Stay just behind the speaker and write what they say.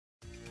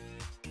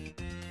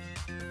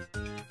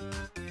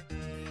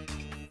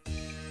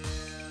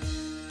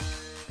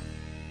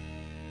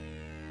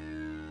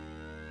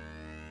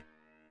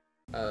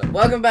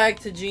Welcome back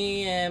to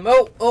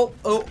GMO.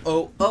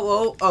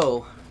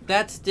 Oh.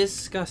 That's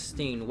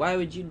disgusting. Why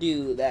would you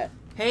do that?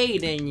 Hey,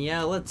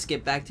 Danielle, let's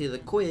get back to the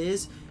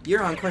quiz.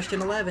 You're on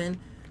question 11.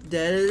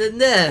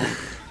 The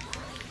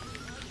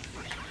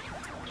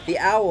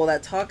owl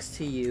that talks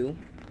to you.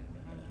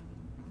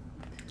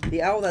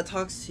 The owl that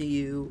talks to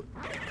you.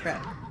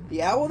 Crap.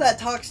 The owl that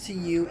talks to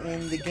you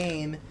in the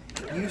game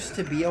used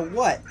to be a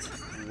what?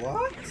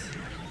 What?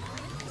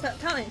 So,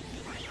 tell me.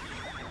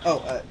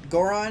 Oh,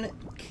 Goron,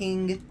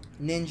 King,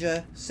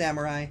 Ninja,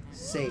 Samurai,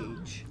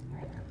 Sage.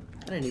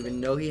 I didn't even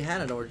know he had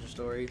an origin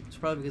story. It's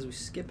probably because we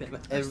skip it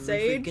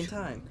every freaking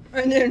time.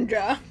 A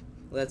ninja.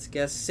 Let's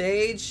guess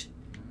Sage.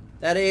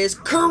 That is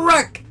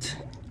correct!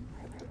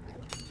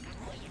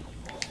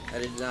 I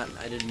did not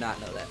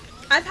know that.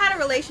 I've had a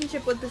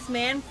relationship with this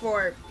man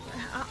for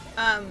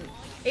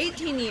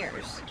 18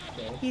 years.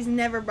 Okay. He's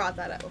never brought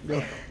that up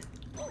before.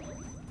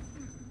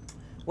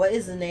 What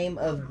is the name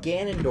of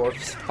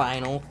Ganondorf's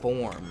final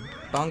form?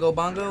 Bongo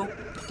Bongo?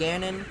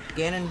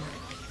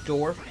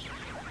 Ganondorf?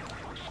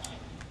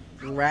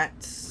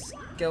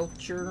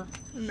 Ratskelcher?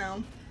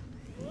 No.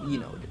 You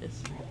know what it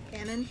is.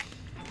 Ganon?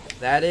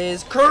 That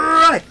is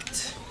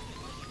correct!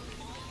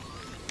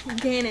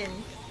 Ganon.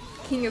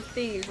 King of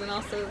Thieves and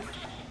also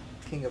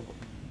King of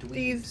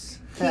Thieves.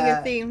 King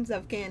of Thieves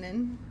of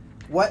Ganon.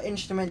 What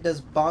instrument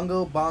does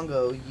Bongo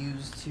Bongo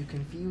use to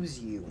confuse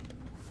you?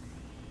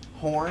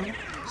 Horn,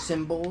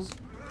 cymbals,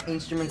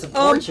 instruments of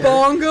torture,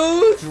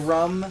 bongos?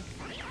 drum,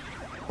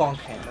 bonk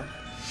hammer.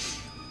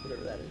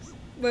 Whatever that is.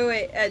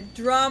 Wait, a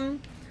drum,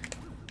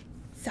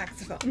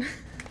 saxophone.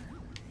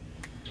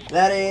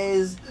 That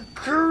is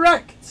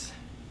correct!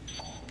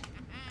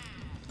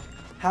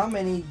 How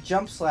many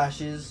jump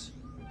slashes...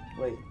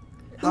 Wait.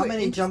 How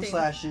many jump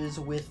slashes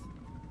with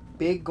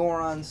Big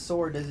Goron's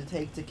sword does it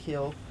take to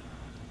kill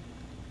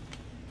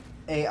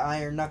a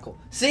Iron Knuckle?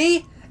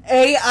 See?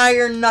 A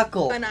Iron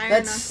Knuckle. An iron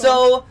That's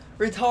knuckle. so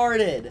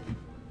retarded.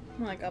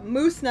 Like a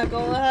moose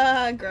knuckle.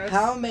 Gross.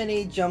 How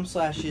many jump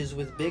slashes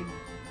with Big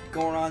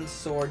Goron's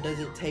sword does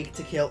it take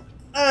to kill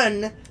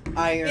an Iron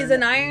Knuckle? Is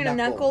an iron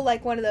knuckle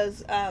like one of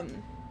those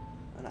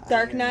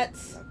dark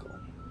nuts? Knuckle.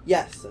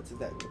 Yes, that's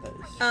exactly what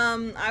that is.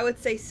 I would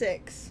say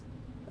 6.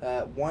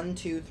 1,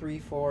 2, 3,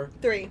 4.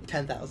 3.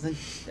 10,000.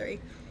 3.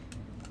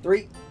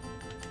 3.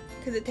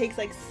 Because it takes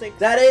like 6.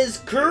 That is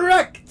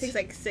correct! It takes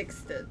like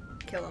 6 to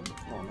kill him.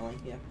 Normally,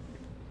 yeah.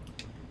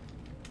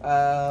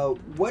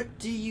 What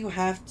do you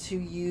have to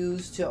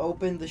use to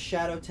open the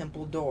Shadow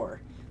Temple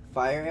door?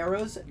 Fire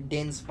arrows,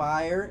 Din's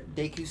fire,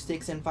 Deku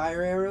sticks and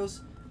fire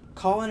arrows,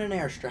 call in an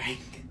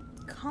airstrike.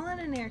 Call in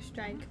an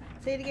airstrike.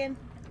 Say it again.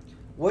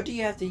 What do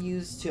you have to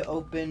use to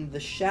open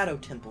the Shadow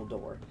Temple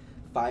door?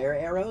 Fire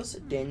arrows,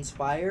 Din's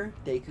fire,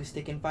 Deku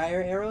stick and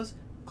fire arrows,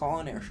 call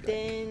an airstrike.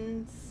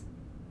 Din's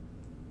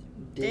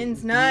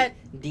nut.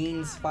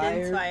 Din's fire.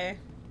 Din's fire.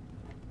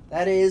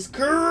 That is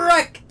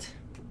correct!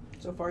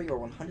 So far, you're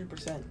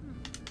 100%.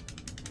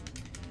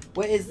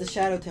 What is the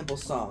Shadow Temple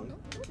song?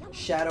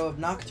 Shadow of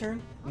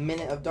Nocturne,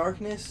 Minute of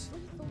Darkness,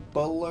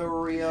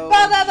 Bolerio.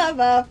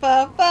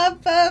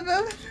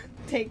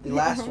 Take the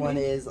last one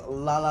is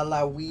La La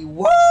La Wee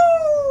Woo!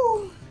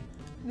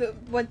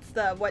 What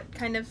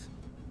kind of?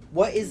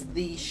 What is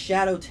the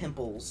Shadow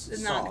Temple's The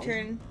song?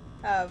 Nocturne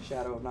of.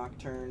 Shadow of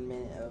Nocturne,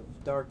 Minute of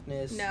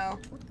Darkness. No.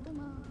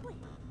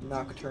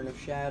 Nocturne of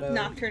Shadow.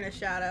 Nocturne of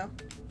Shadow.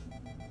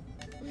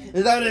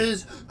 That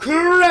is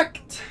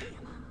correct!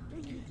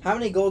 How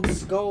many gold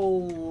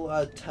skull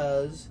are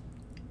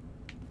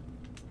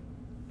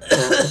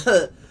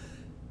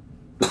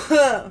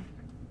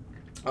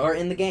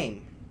in the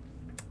game?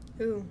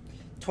 Ooh.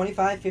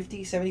 25,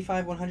 50,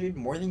 75, 100,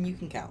 more than you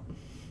can count.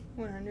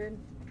 100.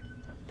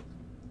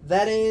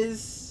 That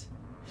is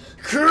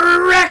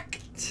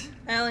correct!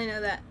 I only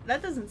know that.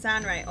 That doesn't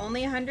sound right.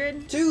 Only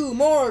 100? 2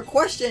 more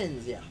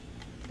questions! Yeah.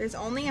 There's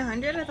only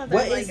 100? I thought there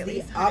What was is like at the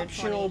least 120.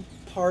 optional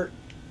part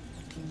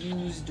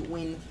used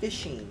when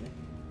fishing?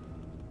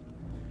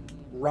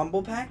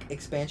 Rumble pack,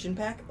 expansion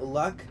pack,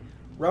 luck,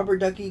 rubber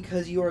ducky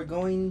because you are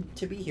going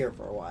to be here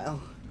for a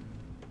while.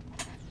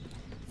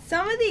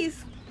 Some of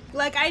these,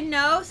 like I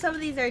know some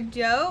of these are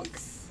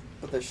jokes.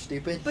 But they're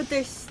stupid. But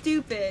they're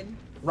stupid.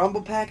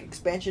 Rumble pack,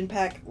 expansion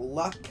pack,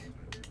 luck.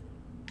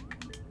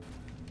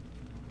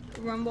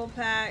 Rumble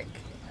pack.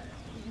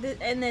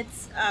 And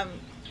it's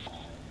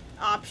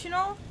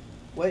optional?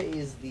 What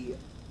is the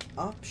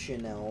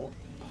optional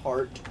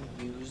part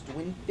used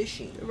when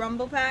fishing?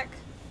 Rumble pack?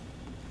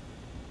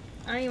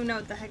 I don't even know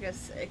what the heck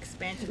is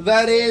expansion.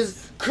 That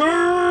is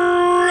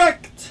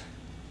correct!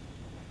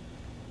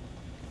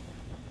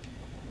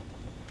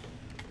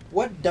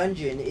 What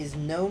dungeon is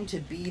known to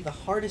be the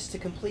hardest to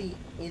complete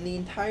in the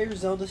entire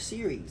Zelda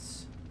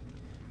series?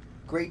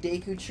 Great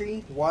Deku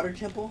Tree, Water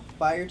Temple,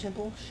 Fire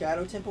Temple,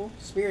 Shadow Temple,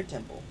 Spirit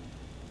Temple.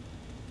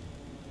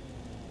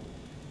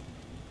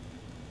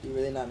 Do you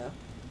really not know?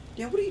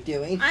 Yeah, what are you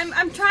doing?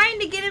 I'm trying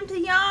to get him to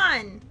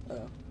yawn.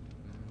 Oh.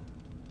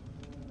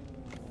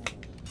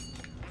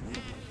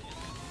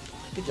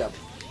 Good job.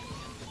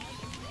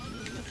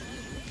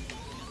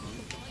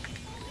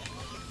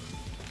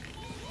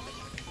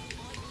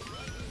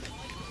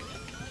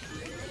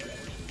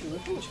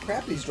 Look how much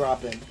crap he's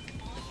dropping.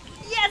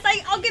 Yes,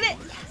 I'll get it.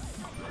 Yes.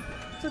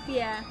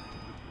 Sophia.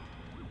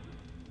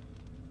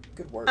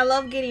 Good work. I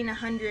love getting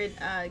 100.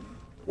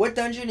 What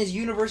dungeon is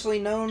universally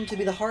known to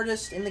be the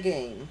hardest in the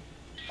game?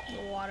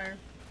 Water.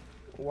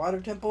 Water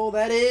temple.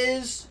 That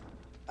is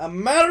a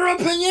matter of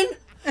opinion,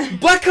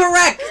 but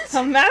correct.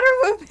 A matter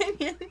of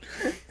opinion.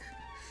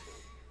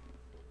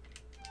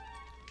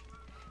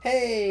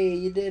 Hey,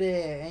 you did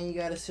it, and you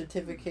got a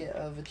certificate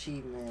of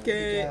achievement.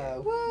 Good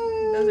job.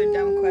 Woo. Those are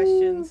dumb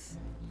questions.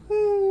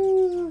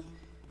 Woo.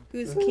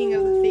 Who's king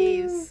of the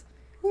thieves?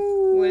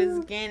 Woo. What is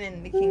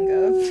Ganon the king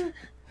of?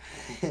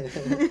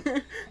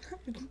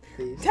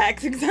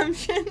 Tax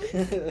exemption.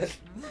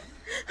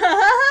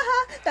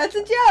 That's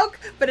a joke,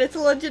 but it's a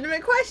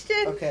legitimate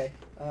question. Okay.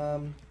 I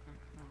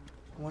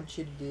want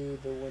you to do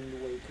the Wind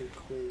Waker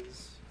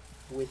quiz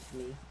with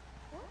me.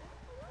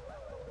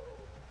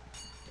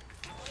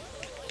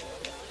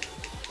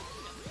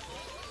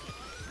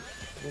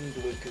 Wind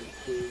Waker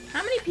quiz.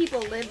 How many people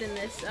lived in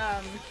this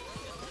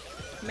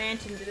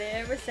mansion? Did they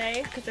ever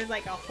say? Because there's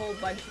like a whole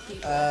bunch of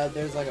people.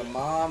 There's like a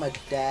mom, a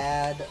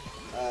dad,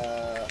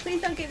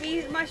 Please don't give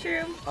me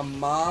mushroom. a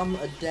mom,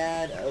 a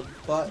dad, a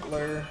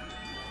butler.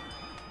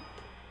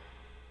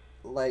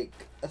 Like,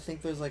 I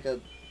think there's like a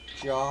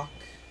jock,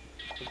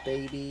 a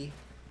baby.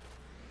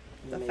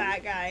 The maybe-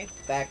 fat guy.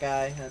 Fat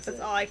guy. That's That's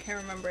it. all I can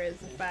remember is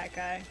the fat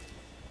guy.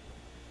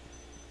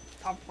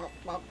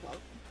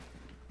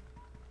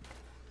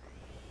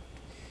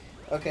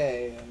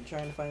 Okay, I'm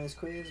trying to find this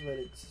quiz, but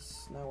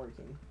it's not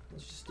working.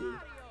 Let's just do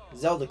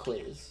Zelda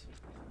quiz.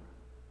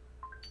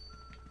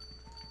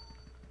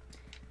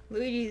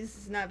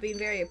 Luigi's not being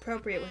very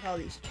appropriate with all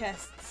these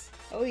chests.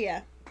 Oh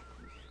yeah.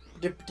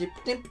 Dip, dip,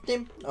 dip,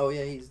 dip. Oh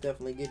yeah, he's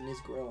definitely getting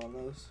his grow on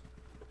those.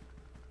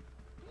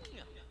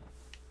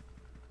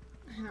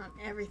 And on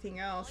everything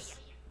else.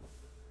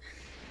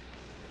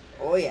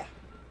 Oh yeah.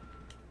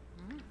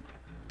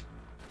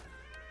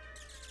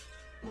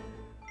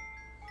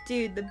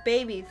 Dude, the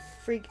baby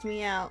freaked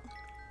me out.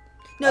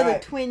 No,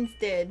 Alright. the twins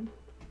did.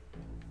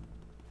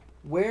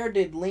 Where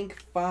did Link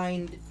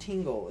find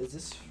Tingle? Is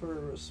this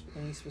for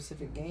any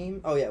specific game?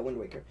 Oh yeah, Wind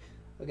Waker.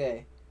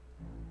 Okay.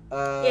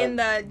 In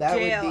the that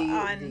jail would be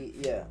on-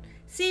 yeah.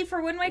 See,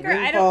 for Wind Waker,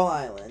 Windfall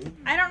Island.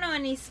 I don't know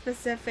any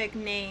specific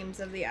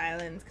names of the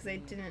islands because I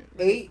didn't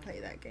really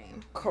play that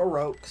game.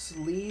 Koroks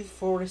leave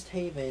Forest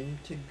Haven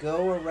to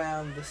go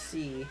around the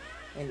sea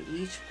and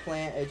each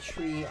plant a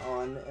tree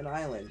on an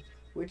island.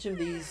 Which of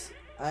these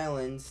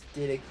islands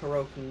did a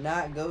Korok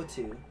not go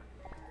to?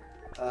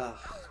 Ugh,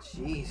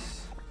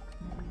 jeez.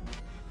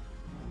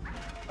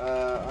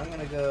 I'm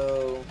gonna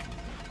go...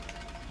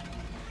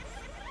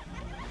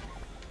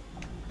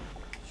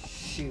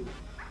 Shoot.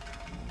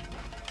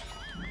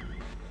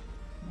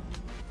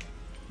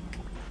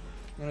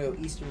 I'm gonna go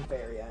Eastern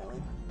Fairy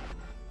Island.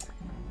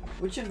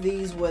 Which of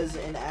these was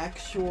an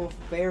actual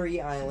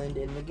fairy island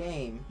in the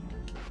game?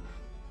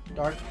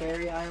 Dark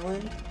Fairy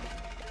Island,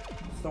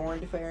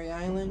 Thorned Fairy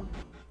Island,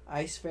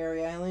 Ice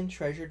Fairy Island,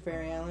 Treasured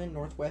Fairy Island,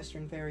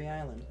 Northwestern Fairy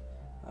Island.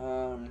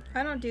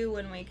 I don't do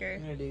Wind Waker.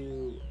 I'm gonna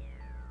do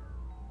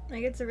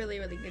Like, it's a really,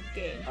 really good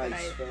game. But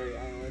Ice Fairy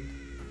Island.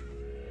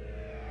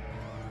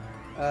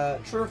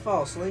 True or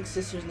false? Link's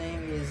sister's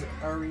name is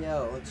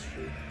Ariel. It's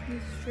true.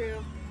 It's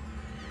true.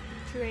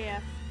 True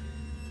AF.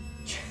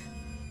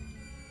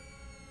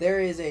 There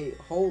is a...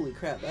 Holy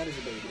crap, that is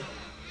a baby.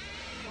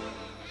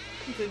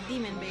 It's a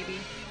demon baby.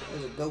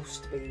 There's a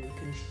ghost baby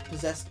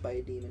possessed by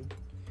a demon.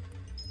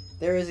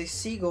 There is a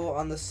seagull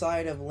on the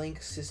side of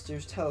Link's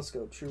sister's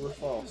telescope. True or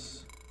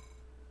false?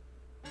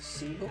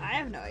 Seagull? I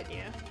have no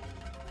idea.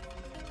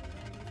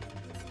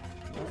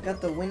 I've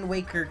got the Wind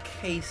Waker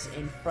case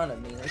in front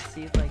of me. Let's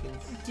see if I can...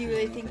 Do you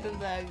really think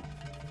that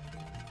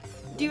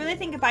Do you really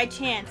think by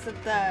chance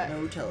that the...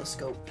 No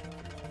telescope.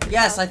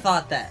 Yes, I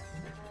thought that.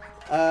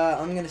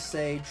 I'm gonna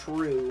say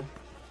true.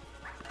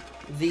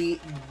 The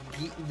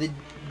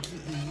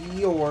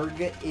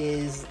Georg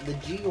is a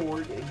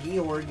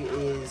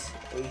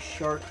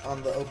shark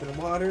on the open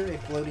water, a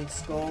floating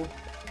skull,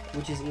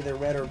 which is either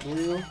red or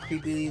blue,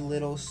 creepy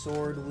little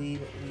sword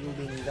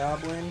wielding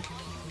goblin.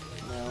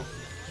 No.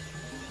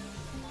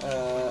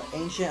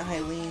 Ancient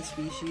Hylian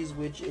species,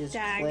 which is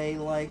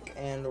clay-like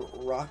and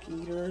rock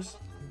eaters.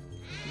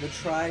 The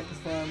tribe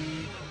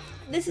from...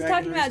 This is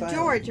talking about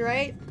George,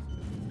 right?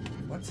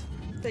 What?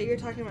 That you're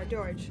talking about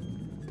George.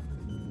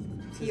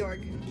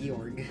 Georg.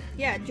 Georg.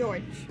 Yeah,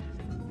 George.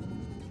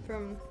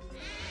 From...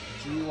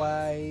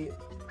 G-Y-O-R-G?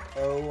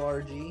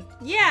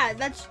 Yeah,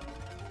 that's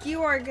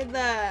Georg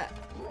the...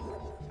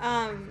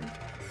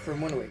 From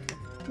Wind Waker.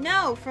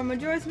 No, from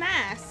Majora's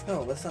Mask.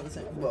 No, that's not the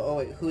same. Well, oh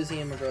wait, who is he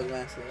in Majora's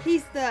Mask though?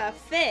 He's the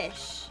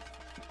fish.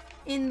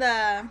 In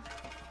the...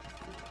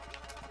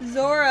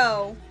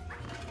 Zorro...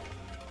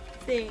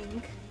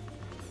 thing.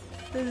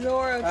 The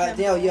Zorro temple.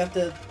 Dale, you have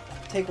to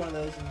take one of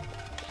those. And...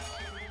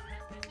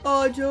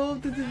 Oh, Joel,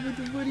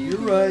 what are you You're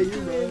right.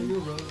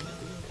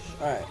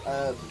 Alright,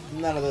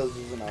 none of those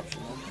is an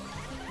option.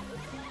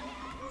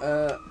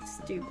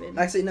 Stupid.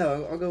 Actually,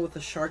 no, I'll go with the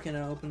shark in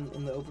the open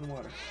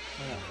water.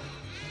 Why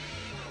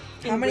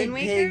How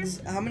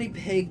many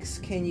pigs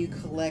can you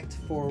collect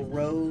for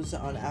rows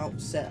on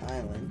Outset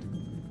Island?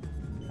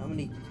 How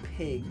many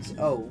pigs?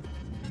 Oh.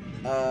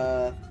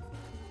 4,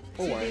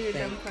 See, I these are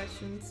think. dumb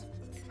questions.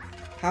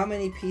 How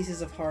many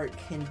pieces of heart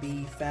can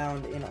be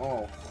found in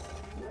all?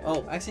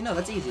 Oh, actually no,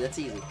 that's easy, that's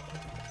easy.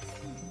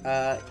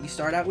 You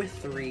start out with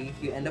 3,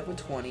 you end up with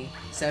 20.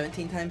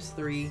 17 times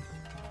 3.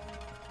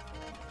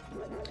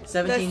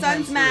 17 The times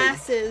sun's 3.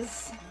 mass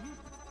is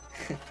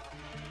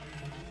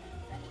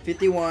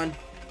 51.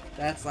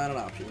 That's not an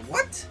option.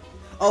 What?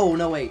 Oh,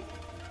 no, wait.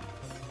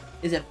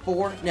 Is it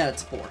 4? No,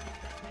 it's 4.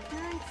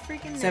 I'm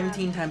freaking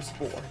 17 times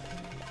 4.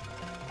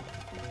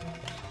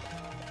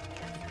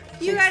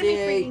 You gotta be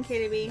 68. freaking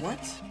kidding me.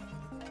 What?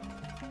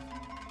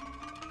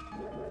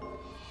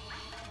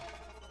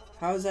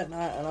 How is that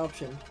not an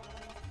option?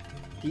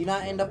 Do you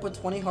not end up with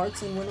 20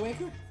 hearts in Wind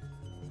Waker?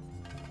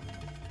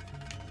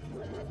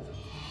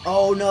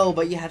 Oh no,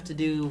 but you have to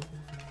do...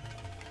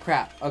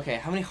 Crap. Okay,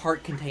 how many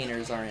heart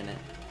containers are in it?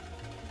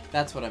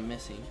 That's what I'm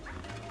missing.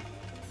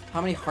 How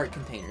many heart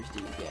containers do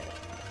you get?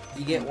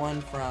 You get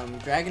one from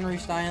Dragon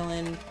Roost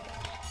Island,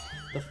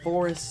 the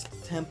Forest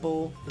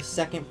Temple, the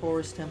second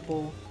Forest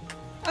Temple.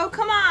 Oh,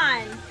 come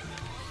on!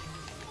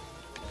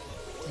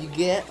 You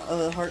get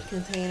a heart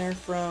container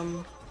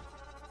from...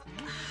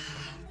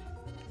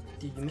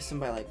 Dude, you missed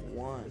them by like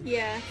 1.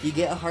 Yeah. You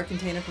get a heart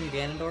container from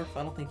Ganondorf?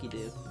 I don't think you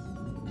do.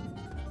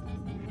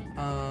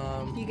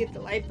 You get the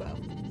lipo.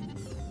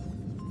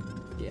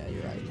 Yeah,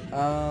 you're right.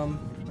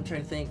 I'm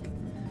trying to think.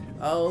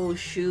 Oh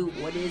shoot,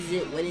 what is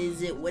it? What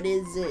is it? What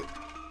is it?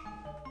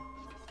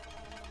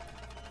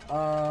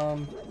 How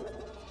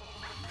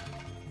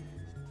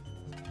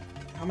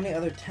many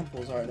other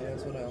temples are there?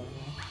 That's what I want to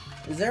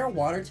know. Is there a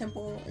water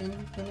temple in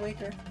Wind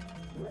Waker?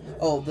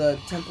 Oh, the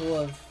temple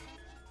of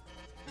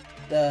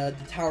the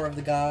Tower of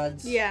the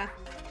Gods. Yeah.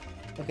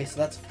 Okay, so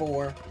that's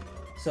 4.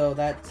 So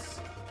that's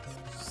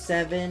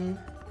 7.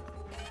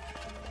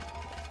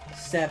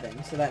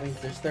 7. So that means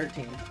there's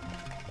 13.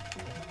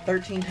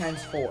 13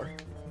 times 4.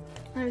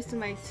 I was to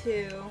my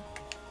 2.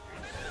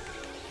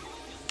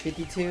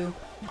 52.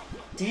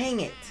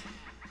 Dang it!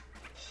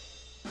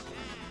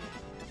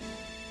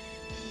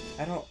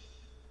 I don't...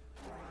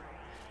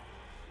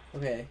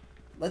 Okay.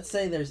 Let's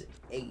say there's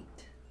 8.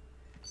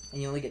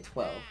 And you only get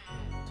 12.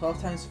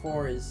 12 times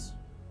 4 is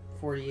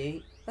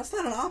 48. That's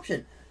not an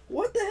option!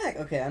 What the heck?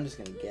 Okay, I'm just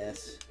gonna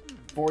guess.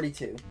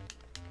 42.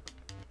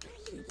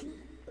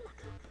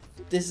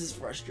 This is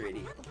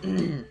frustrating.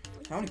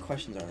 How many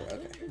questions are there?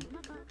 Okay.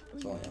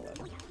 It's only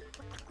 11.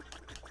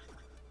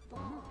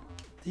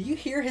 Do you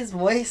hear his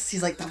voice?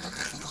 He's like...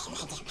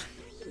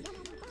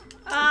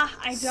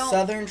 I don't.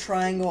 Southern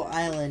Triangle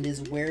Island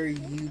is where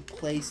you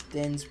place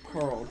Din's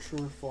Pearl.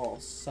 True or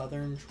false?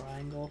 Southern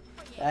Triangle?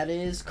 That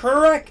is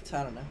correct!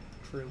 I don't know.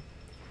 True.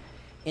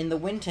 In the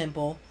Wind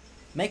Temple,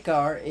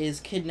 Mekar is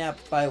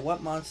kidnapped by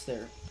what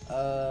monster?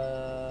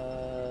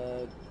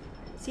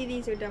 See,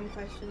 these are dumb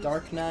questions.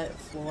 Dark Knight,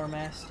 Floor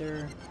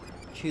Master,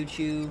 Choo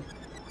Choo,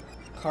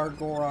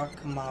 Kargorok,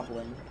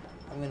 Moblin.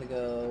 I'm gonna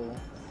go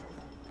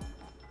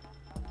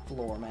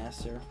Floor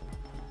Master.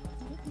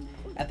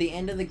 At the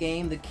end of the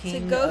game, the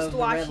king of the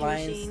Red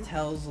Lions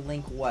tells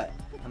Link what?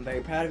 I'm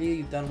very proud of you.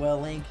 You've done well,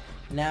 Link.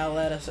 Now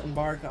let us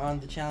embark on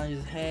the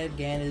challenges ahead.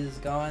 Ganon is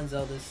gone.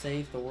 Zelda is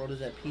safe. The world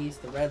is at peace.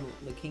 The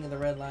king of the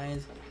Red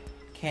Lions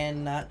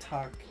cannot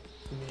talk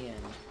in the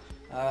end.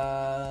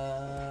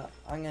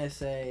 I'm gonna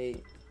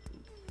say,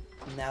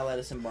 now let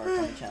us embark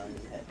on the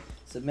challenges ahead.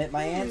 Submit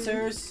my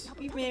answers.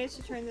 You've managed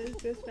to turn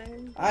this back.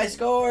 I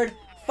scored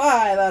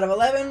 5 out of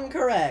 11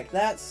 correct.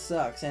 That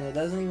sucks, and it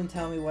doesn't even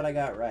tell me what I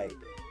got right.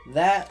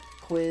 That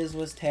quiz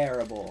was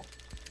terrible.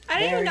 I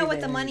don't even know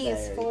what the money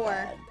is for.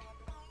 Bad.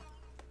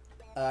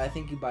 I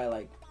think you buy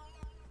like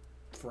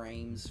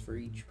frames for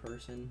each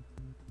person.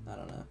 I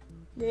don't know.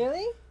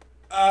 Really?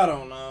 I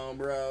don't know,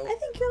 bro. I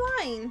think you're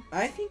lying.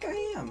 I think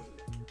I am.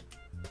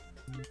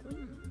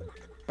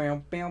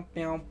 Bow, bow,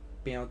 bow,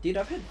 bow. Dude,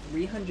 I've had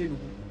 300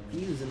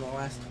 views in the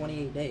last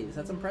 28 days.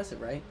 That's impressive,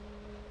 right?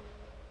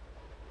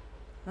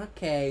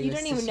 Okay. You Mr.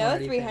 don't even know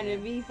Smarty 300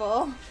 Pants.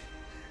 people.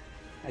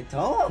 I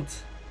don't.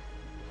 So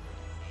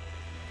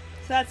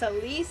that's at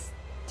least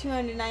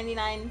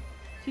 299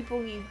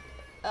 people you,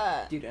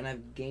 Dude, and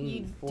I've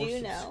gained 4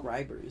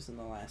 subscribers in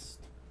the last...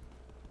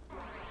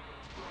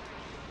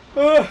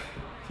 You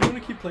want to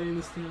keep playing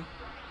this thing?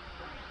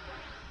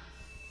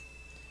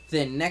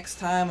 Then next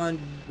time on...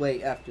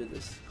 Wait, after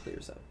this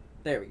clears up.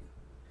 There we go.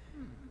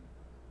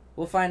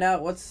 We'll find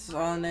out what's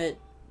on it,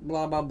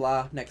 blah, blah,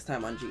 blah, next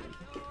time on GM.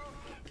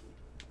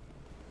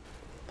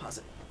 Pause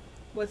it.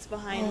 What's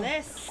behind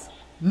this?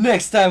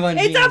 Next time on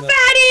It's GM. a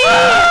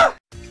fatty!